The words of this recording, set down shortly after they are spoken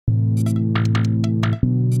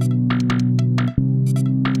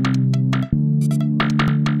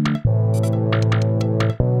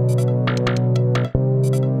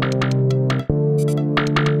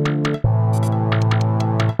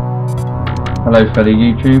Hello fellow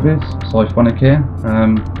YouTubers, Sifonick here.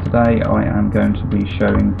 Today I am going to be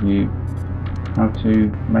showing you how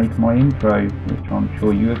to make my intro, which I'm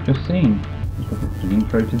sure you have just seen because it's the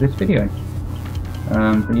intro to this video.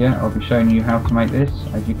 But yeah, I'll be showing you how to make this.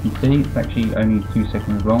 As you can see, it's actually only 2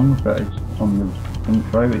 seconds long, but it's on the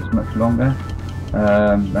intro it's much longer.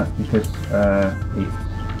 That's because it's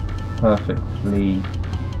perfectly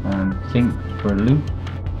synced for a loop.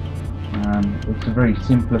 It's a very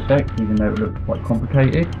simple effect, even though it looks quite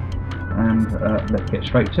complicated, and let's get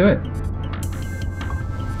straight to it.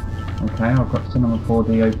 Okay, I've got Cinema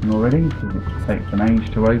 4D open already because it takes an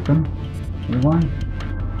age to open. Anyway,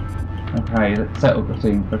 okay, let's set up the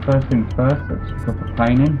scene. So first things first, let's drop a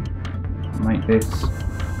plane in. Make this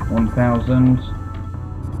 1000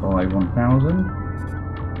 by 1000.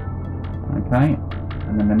 Okay.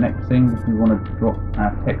 And then the next thing is we want to drop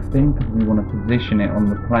our text in because we want to position it on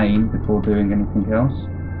the plane before doing anything else.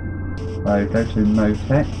 So go to no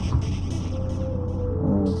text,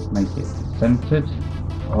 or make it centered.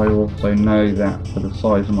 I also know that for the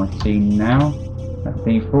size of my scene now, at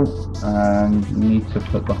default, you need to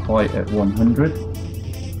put the height at 100.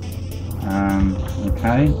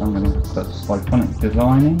 Okay, I'm going to put Sifonick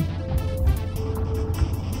Design in,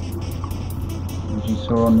 as you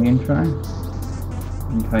saw on the intro.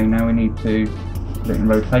 Okay, now we need to put it in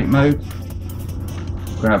rotate mode,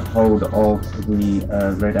 grab hold of the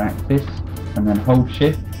red axis and then hold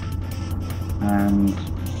shift and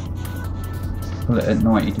pull it at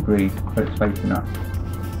 90 degrees so it's facing up,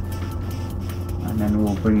 and then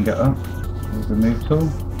we'll bring it up with the move tool.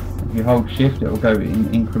 If you hold shift, it will go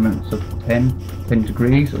in increments of 10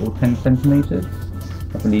 degrees or 10 centimeters.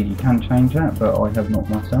 I believe you can change that, but I have not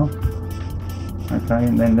myself. Okay,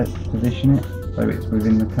 and then let's position it so it's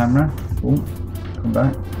within the camera. Oh, come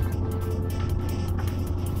back.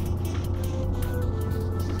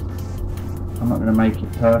 I'm not going to make it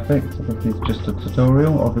perfect, so this is just a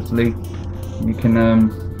tutorial. Obviously you can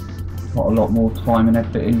put a lot more time and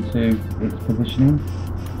effort into its positioning.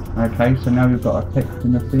 Okay, so now we've got our text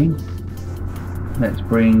in the scene. Let's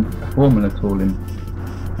bring a formula tool in.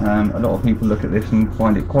 A lot of people look at this and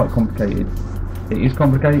find it quite complicated. It is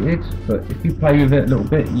complicated, but if you play with it a little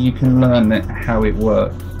bit, you can learn how it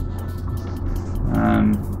works.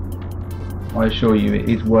 I assure you, it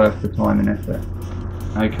is worth the time and effort.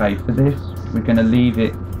 Okay, for this, we're going to leave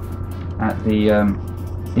it at the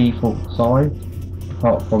default size.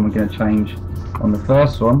 Apart from, we're going to change on the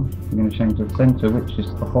first one, we're going to change the center, which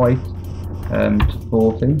is the height, to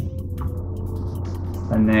 40.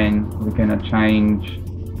 And then we're going to change,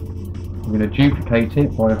 we're going to duplicate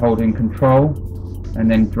it by holding Control and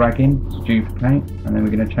then dragging to duplicate, and then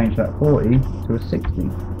we're going to change that 40 to a 60.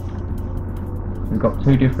 We've got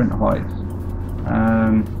two different heights.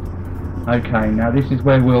 Okay, now this is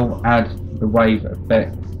where we'll add the wave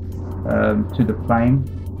effect to the plane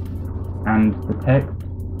and the text.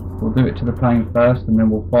 We'll do it to the plane first, and then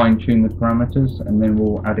we'll fine tune the parameters, and then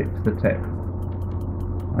we'll add it to the text.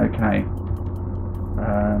 Okay,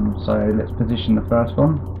 so let's position the first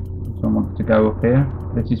one. So I want to go up here.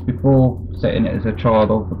 This is before setting it as a child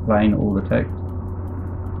of the plane or the text.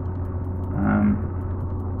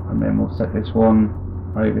 And then we'll set this one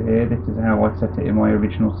over here. This is how I set it in my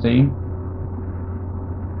original scene.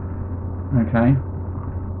 Okay.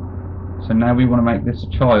 So now we want to make this a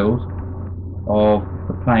child of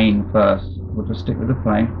the plane first. We'll just stick with the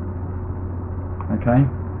plane. Okay.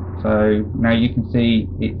 So now you can see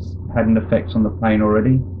it's had an effect on the plane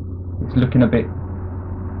already. It's looking a bit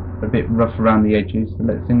rough around the edges, so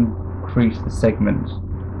let's increase the segment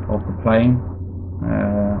of the plane.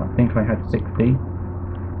 I think I had 60.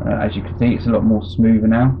 As you can see, it's a lot more smoother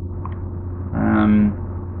now.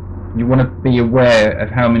 You want to be aware of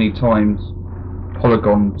how many times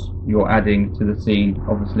polygons you're adding to the scene,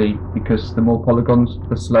 obviously, because the more polygons,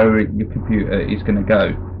 the slower your computer is going to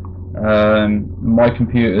go. My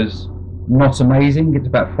computer's not amazing, it's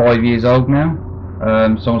about 5 years old now,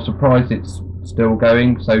 so I'm surprised it's still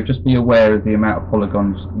going, so just be aware of the amount of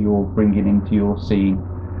polygons you're bringing into your scene.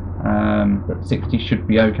 But 60 should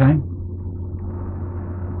be okay.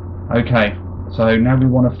 Okay, so now we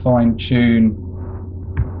want to fine tune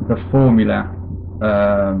the formula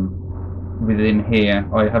within here.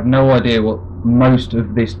 I have no idea what most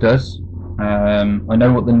of this does. I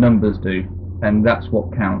know what the numbers do, and that's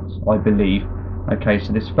what counts, I believe. Okay,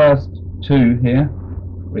 so this first 2 here,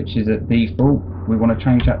 which is at default, we want to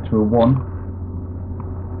change that to a 1.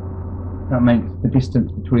 That makes the distance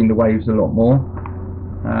between the waves a lot more.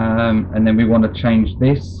 And then we want to change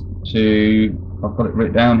this to, I've got it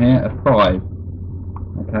written down here, a 5.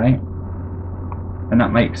 Okay, and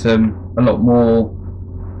that makes them a lot more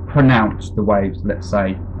pronounce the waves, let's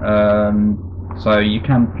say. So you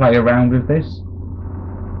can play around with this.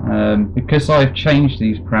 Because I've changed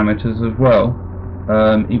these parameters as well,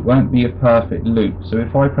 it won't be a perfect loop. So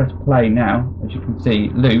if I press play now, as you can see,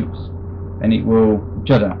 it loops and it will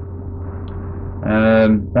judder.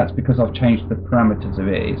 That's because I've changed the parameters of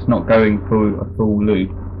it. It's not going through a full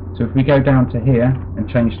loop. So if we go down to here and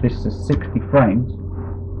change this to 60 frames,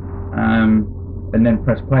 and then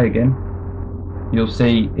press play again, you'll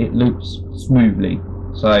see it loops smoothly.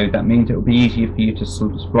 So that means it will be easier for you to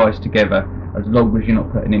sort of splice together, as long as you're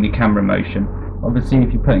not putting any camera motion. Obviously,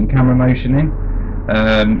 if you're putting camera motion in,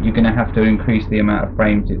 you're going to have to increase the amount of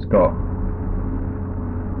frames it's got.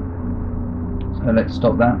 So let's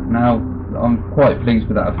stop that. Now, I'm quite pleased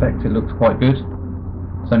with that effect. It looks quite good.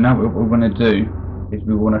 So now what we want to do is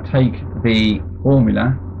we want to take the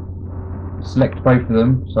formula, select both of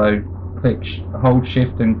them, so hold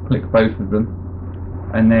shift and click both of them,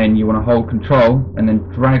 and then you want to hold control and then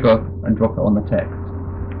drag up and drop it on the text.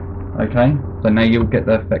 Okay, so now you'll get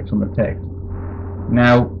the effect on the text.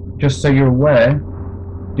 Now, just so you're aware,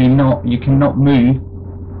 you cannot move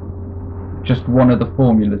just one of the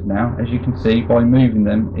formulas now. As you can see, by moving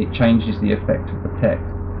them, it changes the effect of the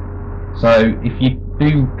text. So if you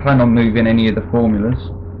do plan on moving any of the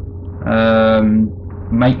formulas,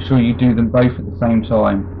 make sure you do them both at the same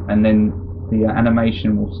time, and then the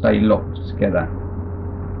animation will stay locked together.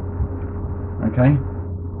 Okay,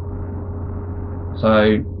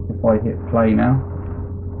 so if I hit play now,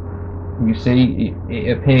 you see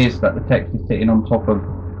it appears that the text is sitting on top of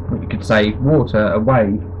what you could say water, a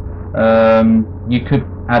wave. You could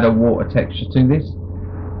add a water texture to this.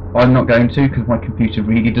 I'm not going to, because my computer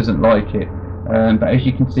really doesn't like it. But as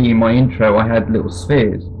you can see in my intro, I had little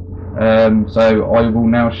spheres. So I will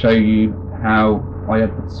now show you how I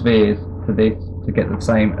add the spheres to this to get the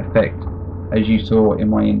same effect as you saw in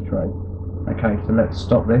my intro. Okay, so let's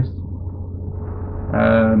stop this.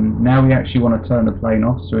 Now we actually want to turn the plane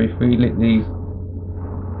off. So if we hit these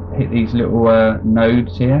little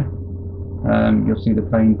nodes here, you'll see the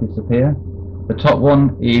plane disappear. The top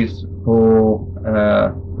one is for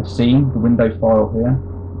the scene, the window file here,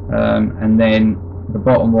 and then the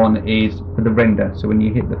bottom one is for the render. So when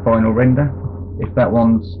you hit the final render, if that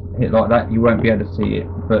one's hit like that, you won't be able to see it,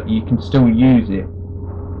 but you can still use it.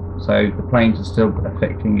 So the planes are still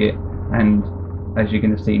affecting it, and as you're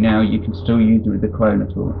going to see now, you can still use it with the cloner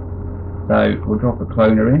tool. So we'll drop a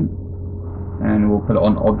cloner in, and we'll put it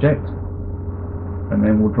on object, and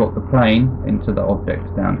then we'll drop the plane into the object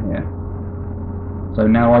down here. So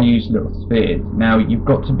now I use little spheres. Now you've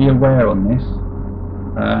got to be aware on this.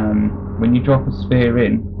 When you drop a sphere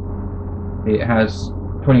in, it has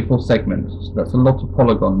 24 segments. So that's a lot of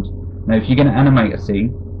polygons. Now if you're going to animate a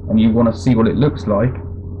scene and you want to see what it looks like,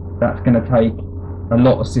 that's going to take a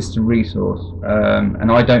lot of system resource,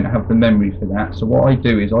 and I don't have the memory for that. So what I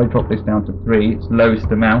do is I drop this down to 3. It's the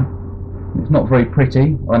lowest amount. It's not very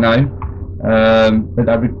pretty, I know, but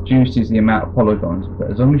that reduces the amount of polygons.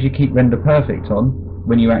 But as long as you keep render perfect on,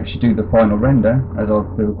 when you actually do the final render, as I'll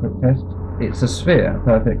do a quick test, it's a sphere, a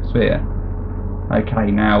perfect sphere. Okay,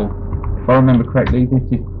 now if I remember correctly, this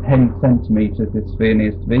is 10 centimeters this sphere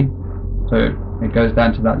needs to be, so it goes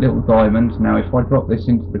down to that little diamond. Now if I drop this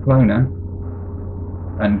into the cloner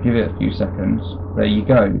and give it a few seconds, there you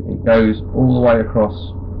go, it goes all the way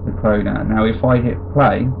across the cloner. Now if I hit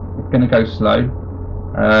play, it's going to go slow,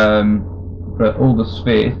 but all the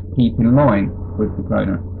spheres keep in line with the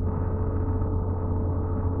cloner.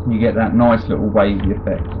 You get that nice little wavy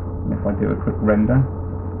effect. And if I do a quick render,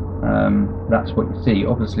 that's what you see.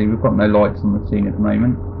 Obviously we've got no lights on the scene at the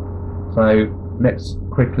moment, so let's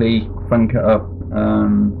quickly crank it up.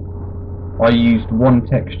 I used one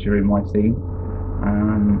texture in my scene,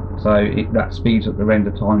 so that speeds up the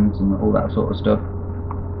render times and all that sort of stuff.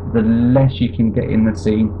 The less you can get in the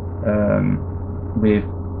scene with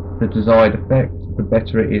the desired effect, the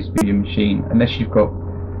better it is for your machine, unless you've got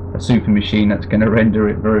a super machine that's going to render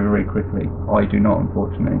it very, very quickly. I do not,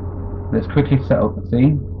 unfortunately. Let's quickly set up the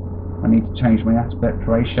scene. I need to change my aspect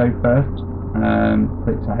ratio first.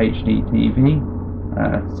 Put it to HD TV,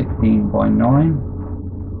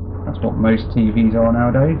 16:9. That's what most TVs are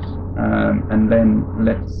nowadays. And then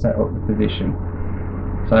let's set up the position.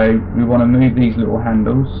 So we want to move these little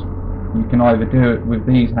handles. You can either do it with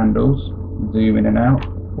these handles, zoom in and out,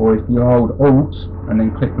 or if you hold Alt and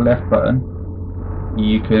then click the left button,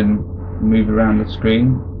 you can move around the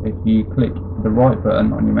screen. If you click the right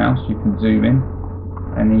button on your mouse, you can zoom in,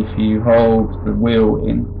 and if you hold the wheel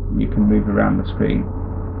in, you can move around the screen.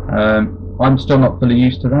 I'm still not fully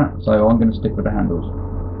used to that, so I'm going to stick with the handles.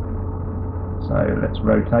 So let's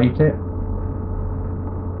rotate it.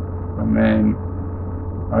 and then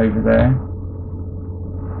over there.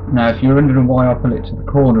 Now if you're wondering why I put it to the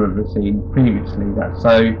corner of the scene previously, that's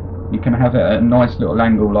so you can have it at a nice little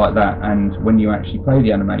angle like that, and when you actually play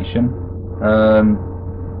the animation,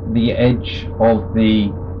 the edge of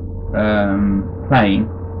the plane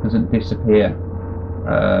doesn't disappear,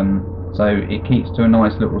 so it keeps to a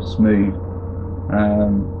nice little smooth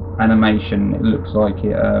animation. It looks like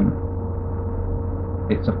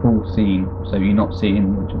it's a full scene, so you're not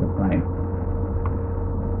seeing the edge of the plane,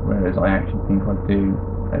 whereas I actually think I do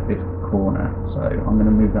at this corner. So I'm going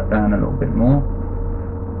to move that down a little bit more.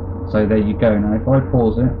 So there you go. Now if I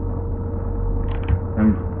pause it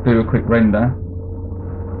and do a quick render,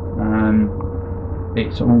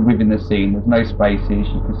 it's all within the scene, there's no spaces,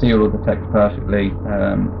 you can see all of the text perfectly.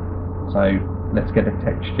 So let's get a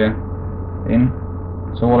texture in.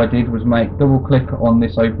 So all I did was double click on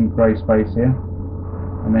this open grey space here,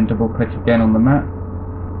 and then double click again on the map,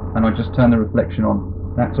 and I just turn the reflection on.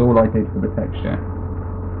 That's all I did for the texture.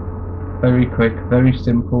 Very quick, very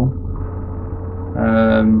simple,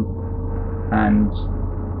 and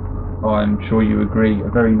I'm sure you agree, a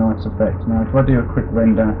very nice effect. Now if I do a quick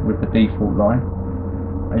render with the default light,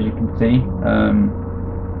 as you can see,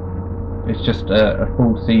 it's just a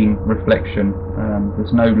full scene reflection.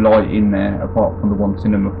 There's no light in there apart from the one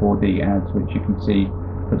Cinema 4D adds, which you can see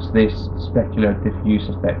puts this specular diffuse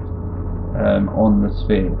effect on the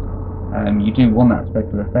sphere. You do want that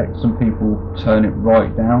specular effect. Some people turn it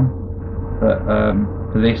right down, but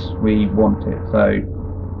for this we want it. So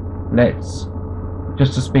let's,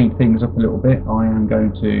 just to speed things up a little bit, I am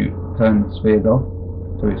going to turn the spheres off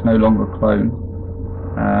so it's no longer cloned.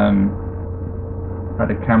 Add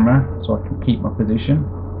a camera so I can keep my position,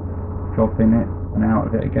 drop in it and out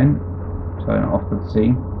of it again, turn it off to the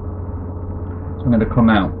scene. So I'm going to come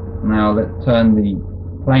out. Now let's turn the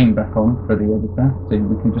plane back on for the editor so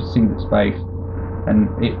we can just see the space, and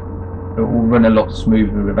it will run a lot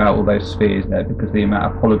smoother without all those spheres there, because the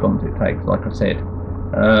amount of polygons it takes, like I said,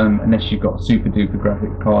 unless you've got a super duper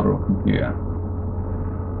graphics card or computer.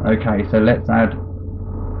 Okay, so let's add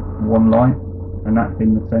one light, and that's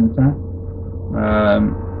in the center.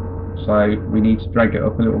 So we need to drag it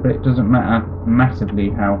up a little bit. Doesn't matter massively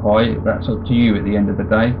how high, that's up to you at the end of the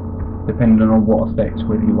day, depending on what effect,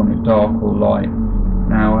 whether you want it dark or light.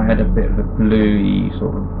 Now I had a bit of a bluey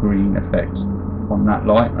sort of green effect on that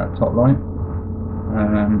light, that top light,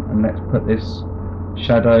 and let's put this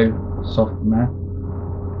shadow soft matte.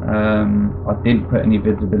 I didn't put any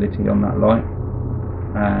visibility on that light,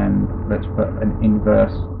 and let's put an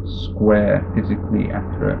inverse square physically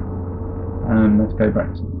accurate. Let's go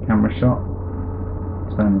back to the camera shot,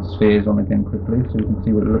 turn the spheres on again quickly so you can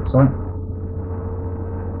see what it looks like.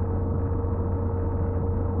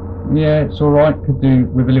 Yeah, it's alright, could do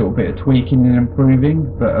with a little bit of tweaking and improving,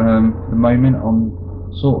 but for the moment I'm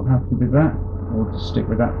sort of happy with that. I'll just stick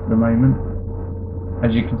with that for the moment.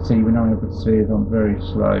 As you can see, we now have the spheres on very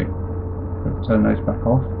slow. Let's turn those back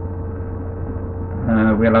off.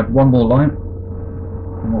 We'll add one more light,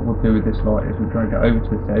 and what we'll do with this light is we'll drag it over to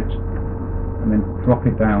this edge and then drop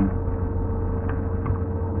it down.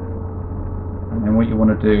 And then what you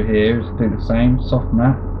want to do here is do the same, soft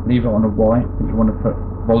matte, leave it on a white, but you want to put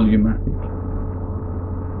volumatic.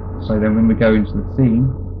 So then when we go into the scene,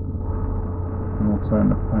 and we'll turn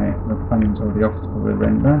the plane's already off for the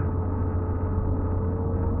render.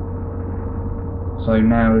 So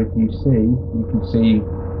now if you can see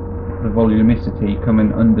the volumicity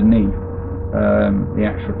coming underneath the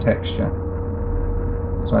actual texture.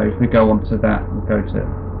 So if we go onto that, we'll go to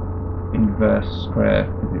inverse square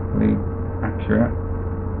physically accurate,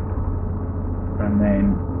 and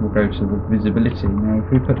then we'll go to the visibility. Now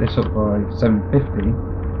if we put this up by 750,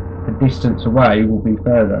 the distance away will be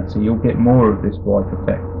further, so you'll get more of this white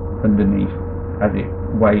effect underneath as it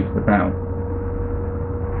waves about.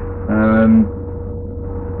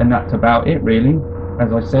 And that's about it really.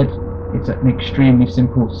 As I said, it's an extremely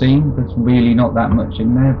simple scene. There's really not that much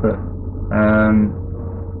in there, but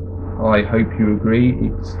I hope you agree,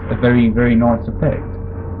 it's a very, very nice effect.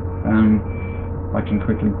 I can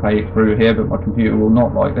quickly play it through here, but my computer will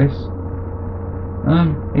not like this.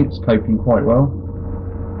 It's coping quite well.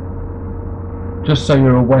 Just so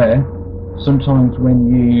you're aware, sometimes when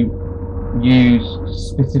you use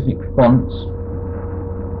specific fonts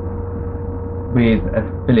with a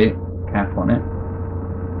fillet cap on it,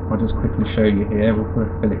 I'll just quickly show you here, we'll put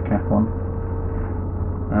a fillet cap on.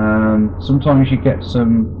 Sometimes you get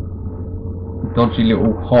some dodgy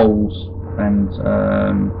little holes and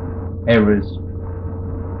errors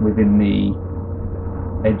within the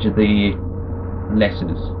edge of the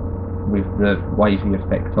letters with the wavy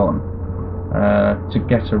effect on. To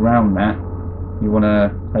get around that, you want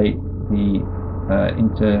to take the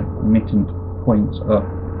intermittent points up.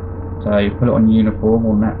 So you put it on uniform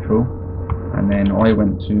or natural, and then I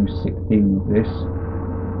went to 16 with this,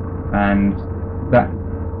 and that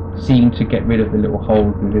seemed to get rid of the little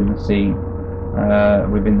holes within the scene,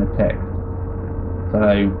 within the text.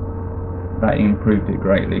 So that improved it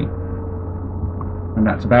greatly. And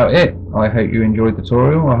that's about it. I hope you enjoyed the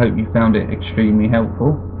tutorial. I hope you found it extremely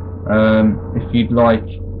helpful. If you'd like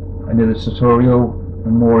another tutorial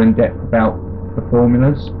more in depth about the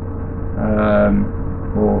formulas,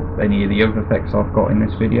 or any of the other effects I've got in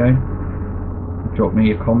this video, drop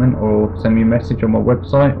me a comment or send me a message on my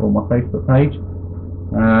website or my Facebook page.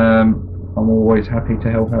 I'm always happy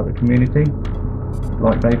to help out the community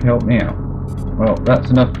like they've helped me out. Well, that's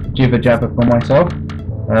enough jibber jabber for myself.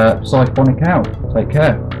 Sifonick out. Take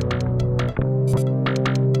care.